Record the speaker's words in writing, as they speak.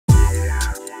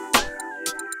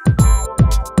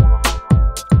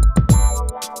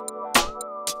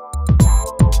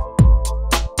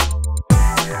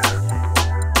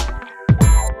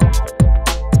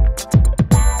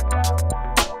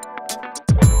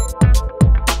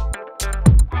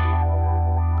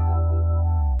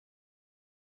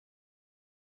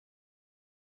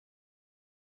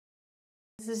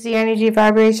is the energy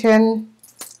vibration.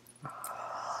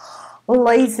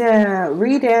 Laser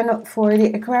reading for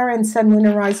the Aquarian Sun, Moon,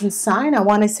 and Rising sign. I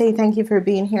want to say thank you for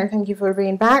being here. Thank you for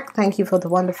being back. Thank you for the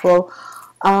wonderful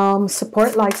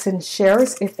support, likes, and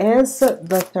shares. It is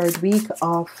the third week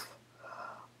of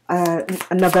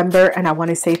November, and I want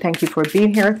to say thank you for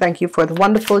being here. Thank you for the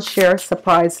wonderful share,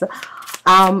 surprise.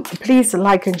 Please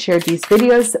like and share these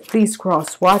videos. Please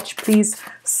cross watch. Please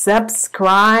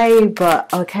subscribe.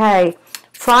 Okay,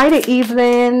 Friday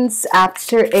evenings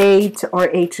after 8 or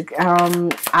 8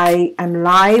 I am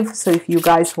live, so if you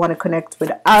guys want to connect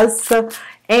with us,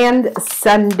 and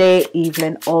Sunday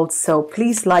evening also.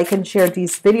 Please like and share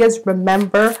these videos.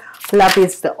 Remember, love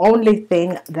is the only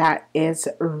thing that is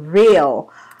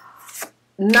real.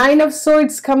 Nine of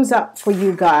Swords comes up for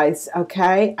you guys.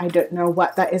 Okay, I don't know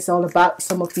what that is all about.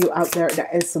 Some of you out there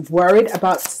that is worried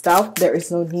about stuff, there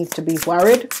is no need to be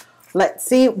worried. Let's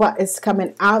see what is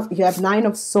coming out. You have Nine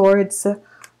of Swords,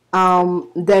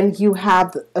 then you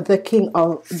have the King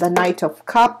of the Knight of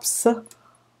Cups,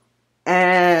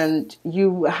 and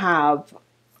you have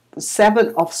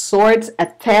Seven of Swords, a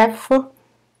theft,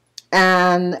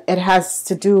 and it has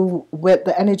to do with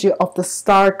the energy of the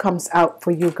Star comes out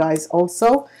for you guys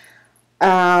also.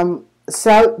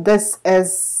 So this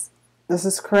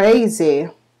is crazy.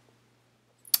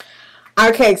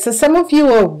 Okay, so some of you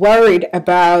are worried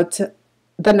about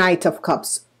the Knight of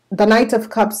Cups. The Knight of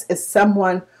Cups is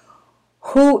someone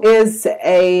who is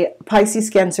a Pisces,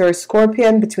 Cancer, or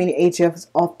Scorpion between the ages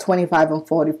of 25 and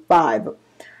 45.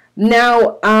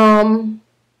 Now,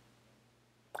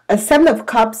 a Seven of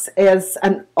Cups is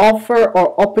an offer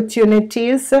or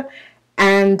opportunities,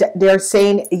 and they're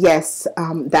saying yes,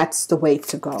 that's the way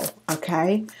to go.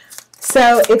 Okay,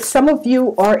 so if some of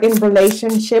you are in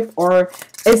relationship or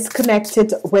is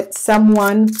connected with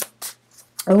someone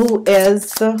who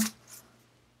is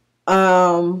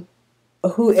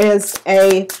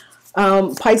a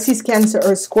Pisces, Cancer,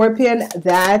 or Scorpion,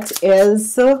 that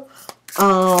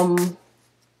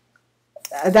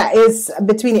is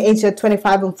between the age of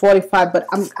 25 and 45, but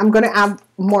I'm going to add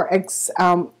more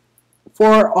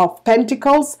Four of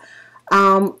Pentacles,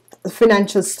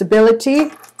 financial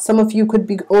stability. Some of you could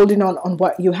be holding on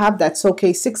what you have. That's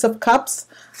okay. Six of Cups,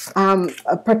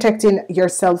 protecting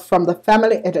yourself from the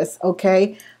family. It is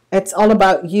okay. It's all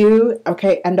about you.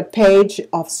 Okay, and the Page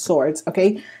of Swords.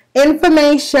 Okay,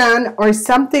 information or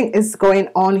something is going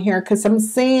on here, because I'm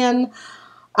seeing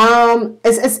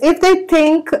it's as if they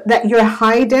think that you're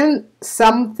hiding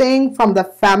something from the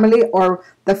family, or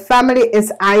the family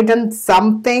is hiding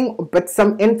something, but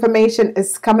some information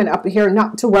is coming up here.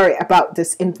 Not to worry about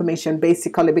this information,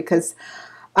 basically, because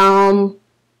you're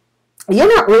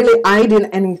not really hiding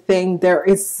anything. There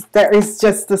is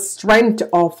just the strength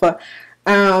of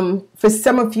for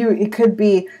some of you, it could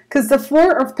be because the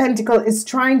Four of Pentacles is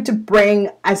trying to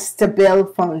bring a stable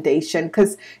foundation,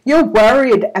 because you're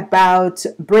worried about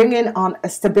bringing on a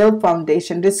stable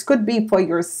foundation. This could be for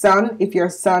your son, if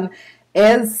your son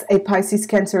is a Pisces,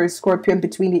 Cancer, or Scorpion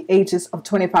between the ages of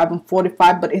 25 and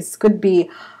 45, but it could be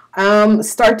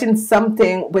starting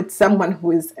something with someone who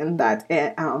is in that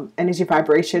energy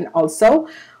vibration also.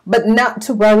 But not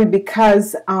to worry,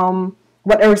 because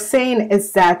what they're saying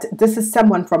is that this is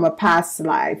someone from a past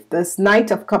life. This Knight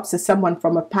of Cups is someone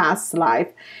from a past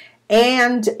life,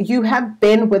 and you have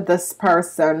been with this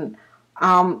person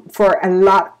for a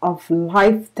lot of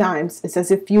lifetimes. It's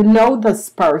as if you know this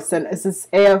person. It's as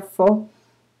if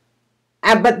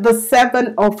but the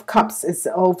Seven of Cups is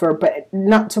over. But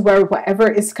not to worry,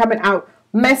 whatever is coming out,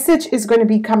 message is going to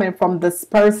be coming from this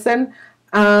person,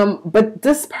 but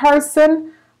this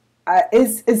person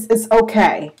is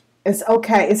okay. It's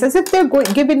okay. It's as if they're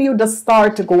giving you the star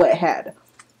to go ahead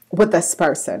with this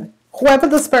person, whoever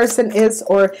this person is,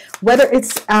 or whether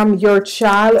it's your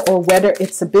child, or whether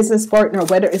it's a business partner,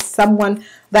 whether it's someone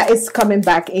that is coming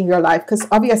back in your life. Because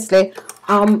obviously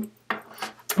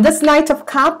this Knight of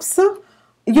Cups,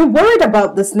 you're worried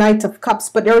about this Knight of Cups,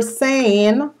 but they're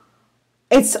saying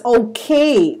it's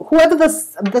okay. Whoever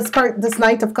this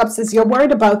Knight of Cups is, you're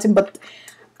worried about him, but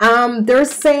they're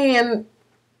saying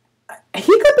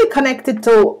he could be connected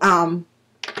to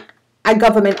a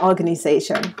government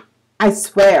organization. I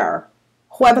swear,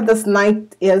 whoever this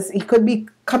Knight is, he could be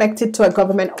connected to a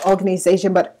government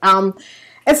organization, but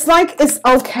it's like it's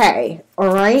okay.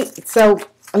 All right, so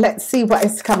let's see what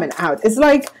is coming out. It's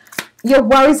like you're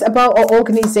worried about an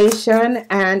organization,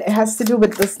 and it has to do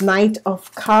with this Knight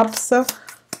of Cups.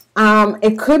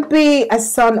 It could be a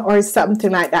son or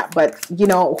something like that, but you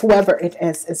know, whoever it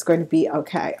is going to be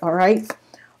okay. All right,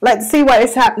 let's see what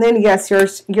is happening. Yes, you're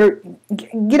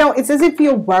you know, it's as if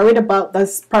you're worried about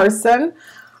this person.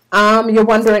 You're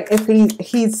wondering if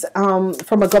he's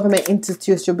from a government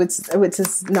institution, which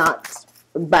is not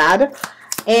bad.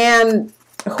 And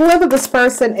whoever this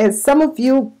person is, some of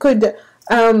you could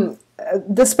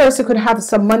this person could have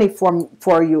some money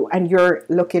for you, and you're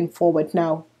looking forward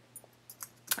now.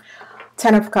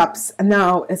 Ten of Cups.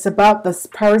 Now it's about this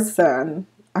person.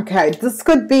 Okay, this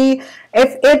could be,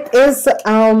 if it is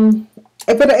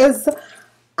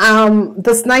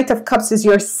this Knight of Cups is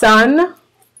your son.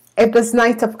 If this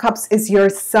Knight of Cups is your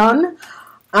son,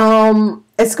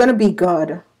 it's going to be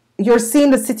good. You're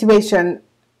seeing the situation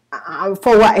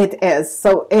for what it is.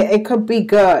 So it could be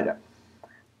good.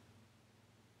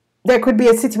 There could be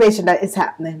a situation that is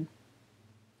happening.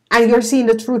 And you're seeing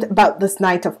the truth about this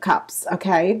Knight of Cups,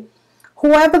 okay?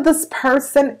 Whoever this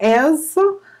person is,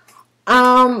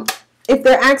 if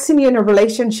they're asking you in a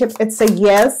relationship, it's a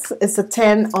yes. It's a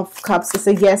 10 of Cups. It's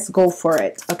a yes, go for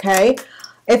it, okay?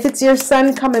 If it's your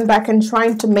son coming back and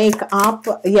trying to make up,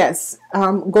 yes,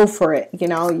 go for it. You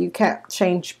know, you can't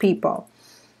change people.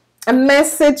 A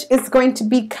message is going to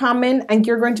be coming and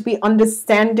you're going to be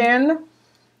understanding,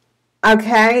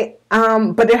 okay?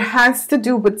 But it has to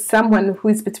do with someone who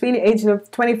is between the ages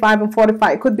of 25 and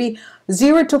 45. It could be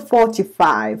 0 to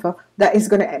 45 that is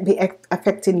going to be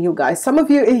affecting you guys. Some of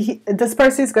you, this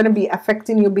person is going to be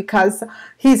affecting you because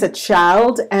he's a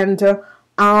child and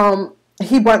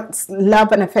he wants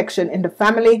love and affection in the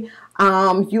family.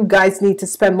 You guys need to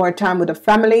spend more time with the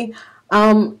family.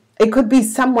 It could be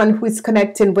someone who is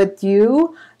connecting with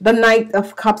you. The Knight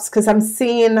of Cups, because I'm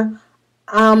seeing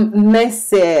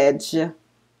message.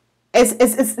 It's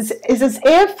as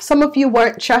if some of you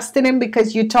weren't trusting him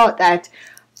because you thought that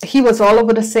he was all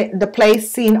over the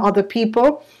place seeing other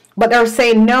people. But they're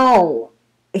saying, no,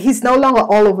 he's no longer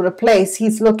all over the place.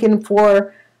 He's looking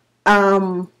for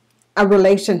a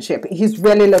relationship. He's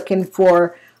really looking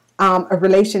for a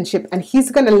relationship, and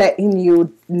he's going to let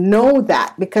you know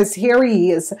that, because here he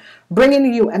is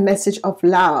bringing you a message of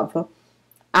love,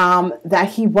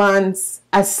 that he wants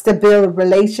a stable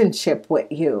relationship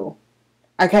with you,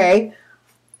 okay?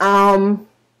 Now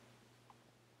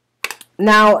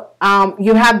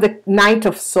you have the Knight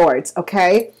of Swords,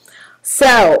 okay?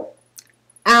 So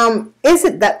is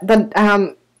it that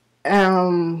the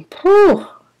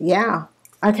yeah,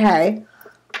 okay,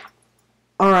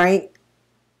 all right.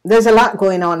 There's a lot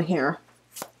going on here.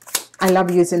 I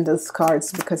love using those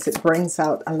cards because it brings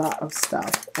out a lot of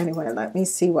stuff. Anyway, let me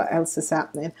see what else is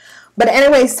happening. But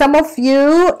anyway, some of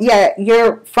you, yeah,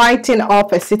 you're fighting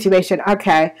off a situation.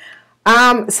 Okay.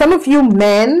 Some of you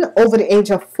men over the age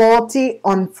of 40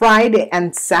 on Friday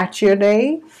and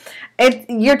Saturday,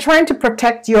 you're trying to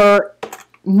protect your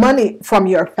money from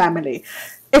your family.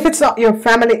 If it's not your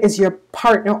family, it's your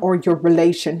partner or your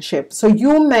relationship. So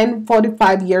you men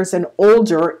 45 years and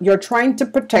older, you're trying to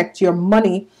protect your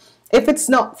money. If it's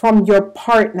not from your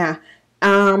partner,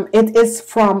 it is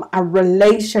from a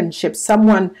relationship,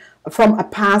 someone from a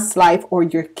past life, or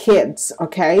your kids,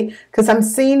 okay? Because I'm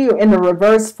seeing you in the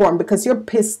reverse form because you're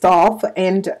pissed off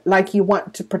and like you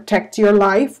want to protect your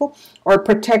life or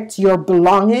protect your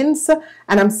belongings.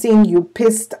 And I'm seeing you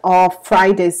pissed off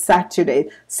Friday, Saturday.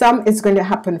 Some is going to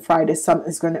happen Friday, some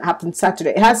is going to happen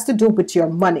Saturday. It has to do with your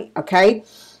money, okay?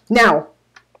 Now,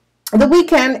 the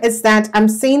weekend is that I'm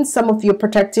seeing some of you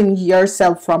protecting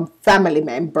yourself from family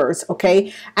members,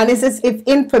 okay? And it's as if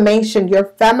information, your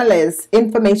family's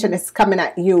information is coming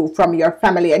at you from your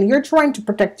family, and you're trying to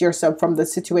protect yourself from the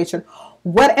situation.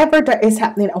 Whatever that is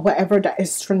happening or whatever that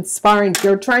is transpiring,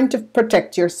 you're trying to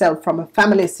protect yourself from a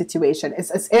family situation. It's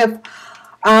as if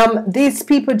these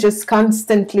people just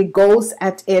constantly goes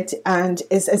at it, and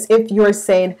it's as if you're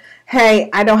saying, hey,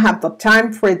 I don't have the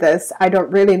time for this. I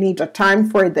don't really need the time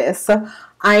for this.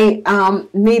 I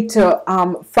need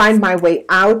to find my way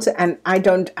out, and I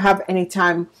don't have any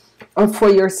time for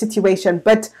your situation.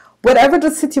 But whatever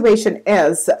the situation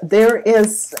is, there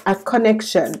is a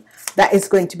connection that is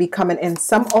going to be coming in.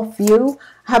 Some of you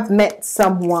have met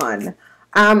someone.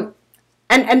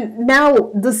 And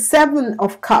now the Seven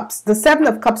of Cups,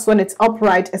 when it's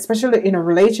upright, especially in a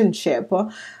relationship,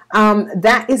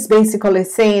 that is basically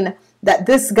saying that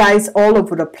this guy's all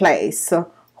over the place.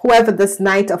 Whoever this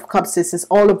Knight of Cups is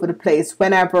all over the place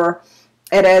whenever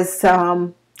it is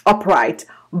upright.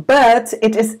 But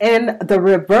it is in the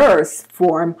reverse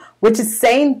form, which is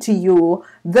saying to you,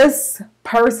 this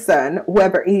person,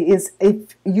 whoever he is,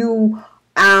 if you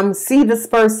see this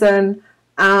person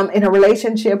in a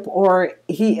relationship, or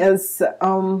he is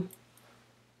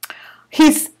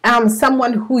he's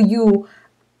someone who you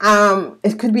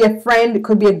it could be a friend, it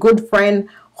could be a good friend,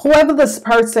 whoever this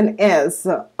person is,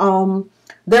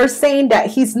 they're saying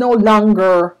that he's no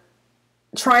longer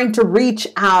trying to reach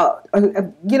out.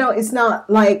 You know, it's not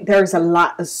like there's a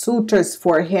lot of suitors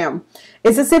for him.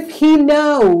 It's as if he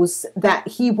knows that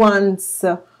he wants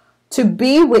to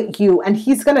be with you, and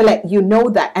he's going to let you know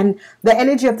that. And the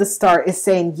energy of the star is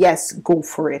saying, yes, go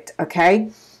for it. Okay.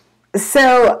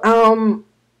 So,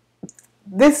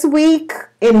 this week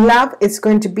in love is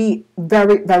going to be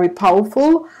very, very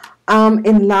powerful.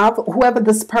 In love, whoever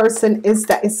this person is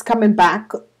that is coming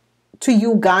back to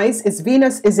you guys, is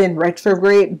Venus is in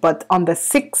retrograde, but on the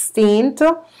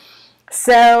 16th.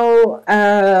 So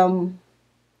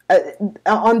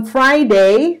on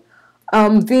Friday,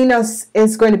 Venus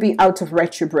is going to be out of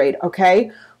retrograde.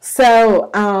 Okay,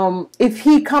 so if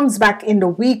he comes back in the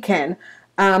weekend,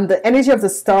 the energy of the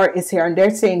star is here, and they're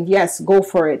saying yes, go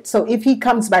for it. So if he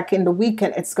comes back in the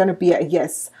weekend, it's going to be a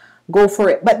yes, go for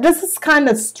it. But this is kind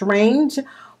of strange,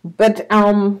 but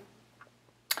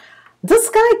this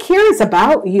guy cares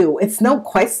about you. It's no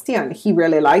question. He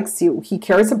really likes you. He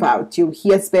cares about you. He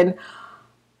has been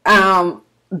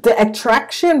the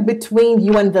attraction between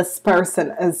you and this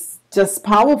person is just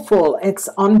powerful. It's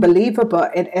unbelievable.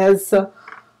 It is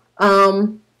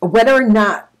whether or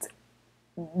not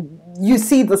you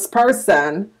see this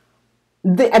person,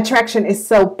 the attraction is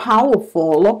so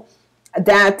powerful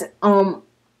that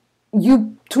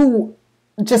you two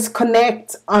just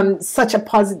connect on such a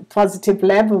positive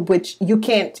level, which you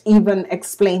can't even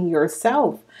explain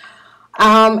yourself.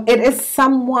 It is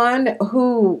someone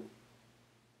who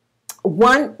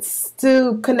wants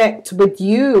to connect with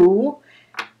you,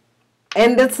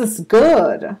 and this is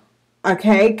good.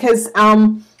 Okay, because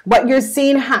what you're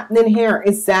seeing happening here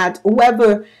is that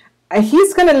whoever,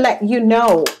 he's going to let you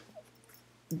know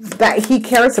that he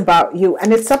cares about you,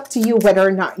 and it's up to you whether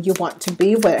or not you want to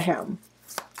be with him.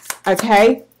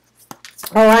 Okay,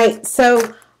 all right.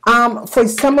 So for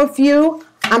some of you,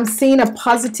 I'm seeing a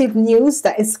positive news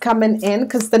that is coming in,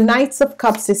 because the Knights of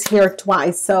Cups is here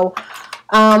twice. So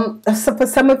for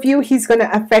some of you, he's going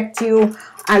to affect you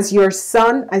as your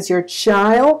son, as your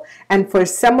child, and for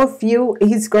some of you,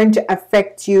 he's going to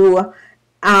affect you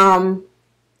in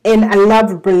a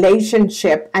love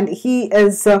relationship, and he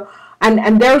is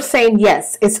and they're saying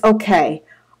yes, it's okay,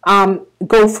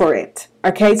 go for it.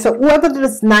 Okay, so whoever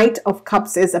this Knight of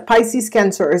Cups is, a Pisces,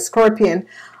 Cancer, or Scorpion,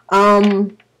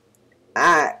 you're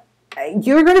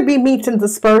going to be meeting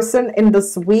this person in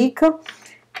this week,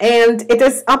 and it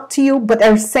is up to you. But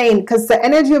they're saying, because the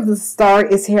energy of the star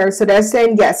is here, so they're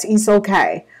saying yes, it's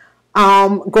okay,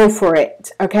 go for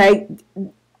it. Okay,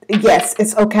 yes,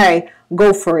 it's okay,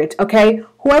 go for it. Okay,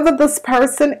 whoever this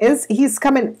person is, he's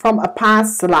coming from a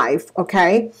past life.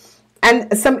 Okay,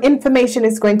 and some information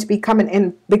is going to be coming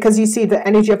in, because you see the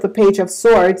energy of the Page of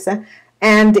Swords,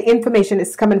 and the information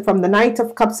is coming from the Knight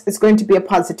of Cups. Is going to be a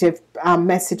positive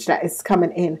message that is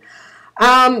coming in.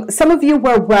 Some of you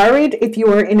were worried if you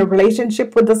were in a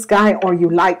relationship with this guy, or you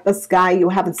like this guy, you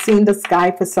haven't seen this guy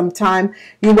for some time.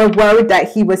 You were worried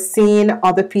that he was seeing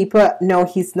other people. No,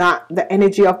 he's not. The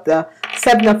energy of the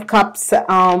Seven of Cups,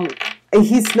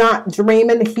 he's not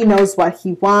dreaming. He knows what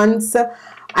he wants.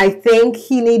 I think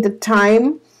he needed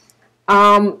time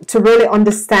to really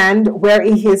understand where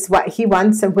he is, what he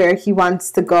wants, and where he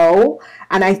wants to go.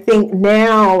 And I think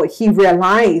now he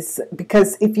realized,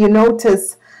 because if you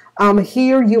notice,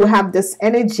 here you have this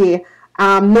energy,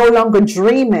 no longer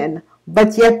dreaming,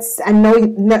 but yet, and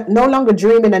no longer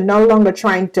dreaming, and no longer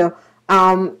trying to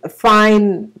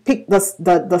pick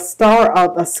the star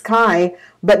out of the sky,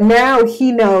 but now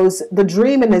he knows the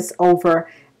dreaming is over,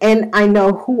 and I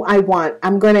know who I want.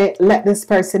 I'm going to let this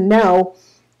person know.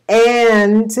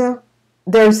 And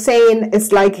they're saying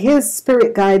it's like his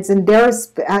spirit guides and your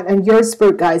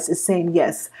spirit guides is saying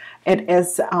yes, it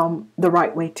is the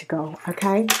right way to go.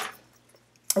 Okay,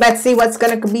 let's see what's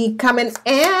going to be coming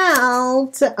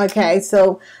out. Okay,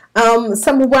 so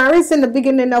some worries in the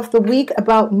beginning of the week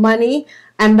about money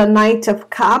and the Knight of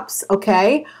Cups.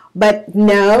 Okay, but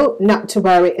no, not to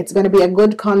worry. It's going to be a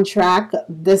good contract.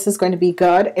 This is going to be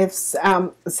good. If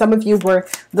some of you were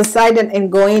deciding in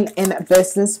going in a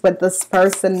business with this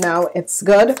person, now it's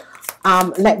good.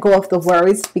 Let go of the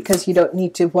worries, because you don't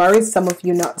need to worry. Some of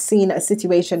you not seeing a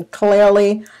situation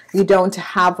clearly. You don't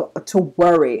have to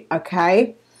worry.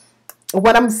 Okay,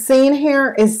 what I'm seeing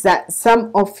here is that some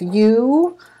of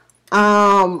you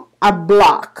are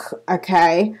blocked.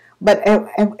 Okay, but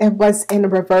it was in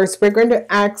reverse. We're going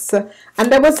to ask,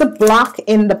 and there was a block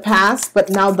in the past, but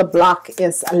now the block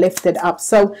is lifted up.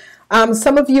 So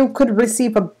some of you could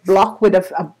receive a block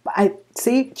with I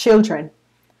see children.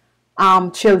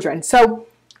 Children. So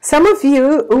Some of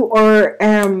you who are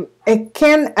a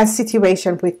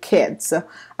situation with kids.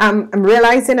 I'm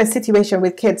realizing a situation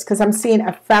with kids because I'm seeing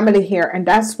a family here, and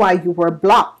that's why you were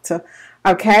blocked.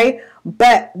 Okay,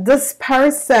 but this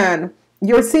person,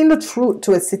 you're seeing the truth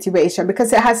to a situation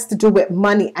because it has to do with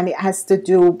money, and it has to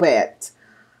do with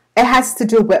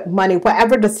money.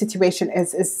 Whatever the situation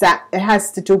is that it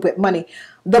has to do with money.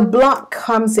 The block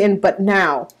comes in, but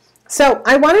now. So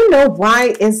I want to know,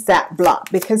 why is that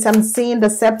block? Because I'm seeing the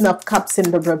 7 of Cups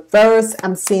in the reverse.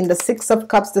 I'm seeing the 6 of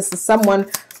Cups. This is someone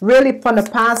really from a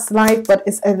past life, but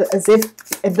it's as if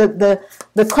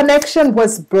the connection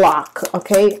was blocked,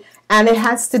 okay? And it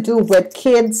has to do with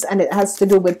kids, and it has to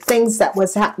do with things that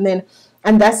was happening.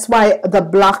 And that's why the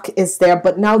block is there.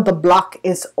 But now the block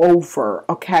is over,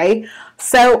 okay?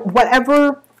 So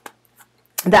whatever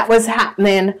that was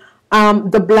happening,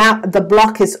 the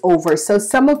block is over. So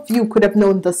some of you could have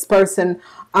known this person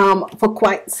for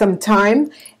quite some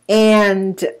time,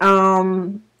 and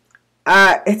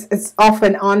it's off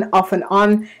and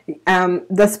on.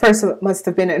 This person must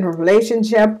have been in a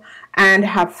relationship and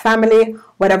have family,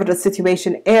 whatever the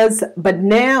situation is. But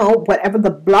now, whatever the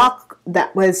block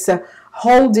that was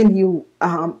holding you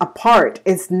apart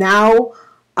is now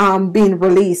being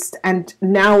released, and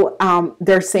now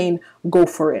they're saying go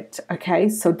for it. Okay,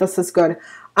 so this is good.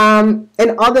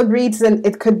 In other reason,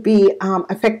 it could be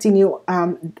affecting you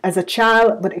as a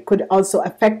child, but it could also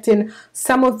affecting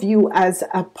some of you as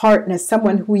a partner,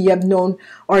 someone who you have known,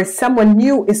 or someone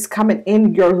new is coming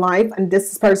in your life, and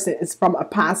this person is from a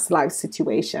past life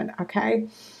situation. Okay,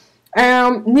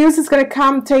 news is going to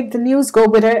come. Take the news, go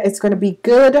with it. It's going to be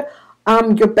good.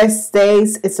 Your best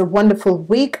days. It's a wonderful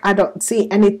week. I don't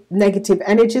see any negative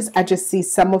energies. I just see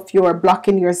some of you are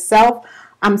blocking yourself.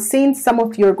 I'm seeing some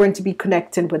of you are going to be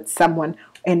connecting with someone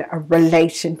in a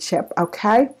relationship.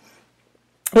 Okay,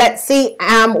 let's see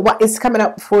what is coming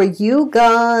up for you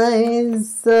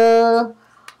guys. I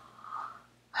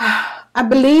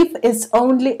believe it's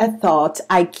only a thought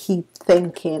I keep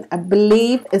thinking. I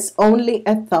believe it's only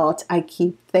a thought I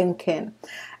keep thinking.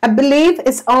 I believe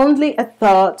it's only a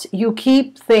thought you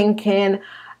keep thinking.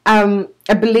 I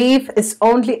believe it's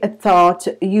only a thought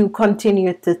you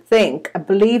continue to think. I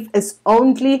believe it's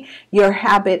only your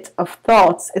habit of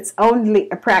thoughts. It's only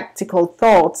a practical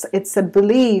thoughts. It's a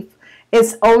belief.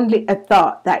 It's only a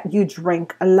thought that you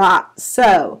drink a lot.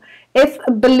 So if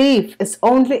a belief is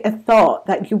only a thought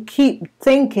that you keep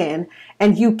thinking,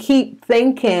 and you keep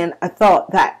thinking a thought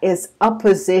that is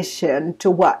opposition to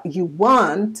what you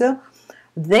want,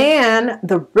 then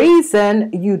the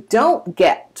reason you don't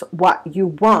get what you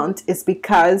want is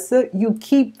because you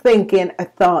keep thinking a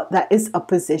thought that is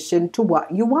opposition to what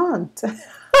you want.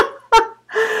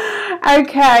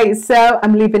 Okay, so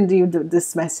I'm leaving you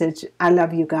this message. I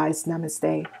love you guys.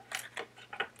 Namaste.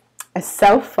 It's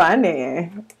so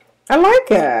funny. I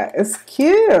like it. It's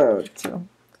cute.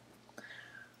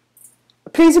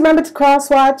 Please remember to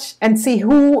cross-watch and see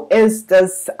who is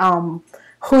this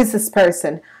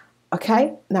person.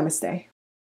 Okay, namaste.